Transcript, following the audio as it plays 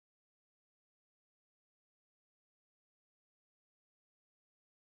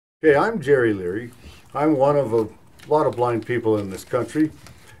Okay, I'm Jerry Leary. I'm one of a lot of blind people in this country.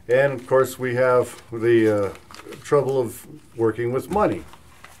 And of course, we have the trouble of working with money.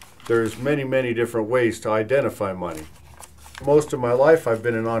 There's many, many different ways to identify money. Most of my life, I've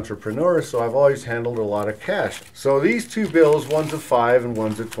been an entrepreneur, so I've always handled a lot of cash. So these two bills, one's a 5 and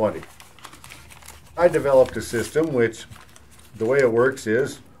one's a 20. I developed a system which, the way it works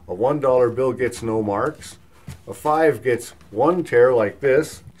is, a $1 bill gets no marks, a 5 gets one tear like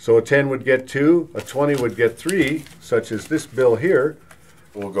this, so a 10 would get 2, a 20 would get 3, such as this bill here.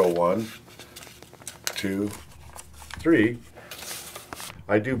 We'll go 1, 2, 3.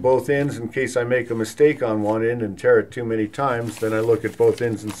 I do both ends in case I make a mistake on one end and tear it too many times. Then I look at both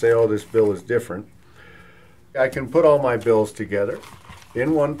ends and say, oh, this bill is different. I can put all my bills together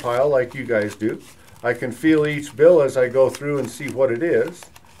in one pile like you guys do. I can feel each bill as I go through and see what it is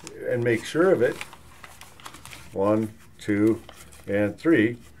and make sure of it. 1, 2, and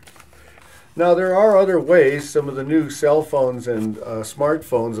 3. Now there are other ways. Some of the new cell phones and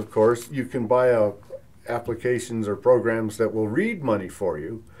smartphones, of course, you can buy applications or programs that will read money for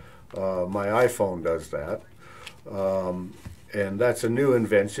you. My iPhone does that. And that's a new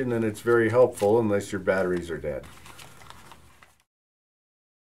invention, and it's very helpful unless your batteries are dead.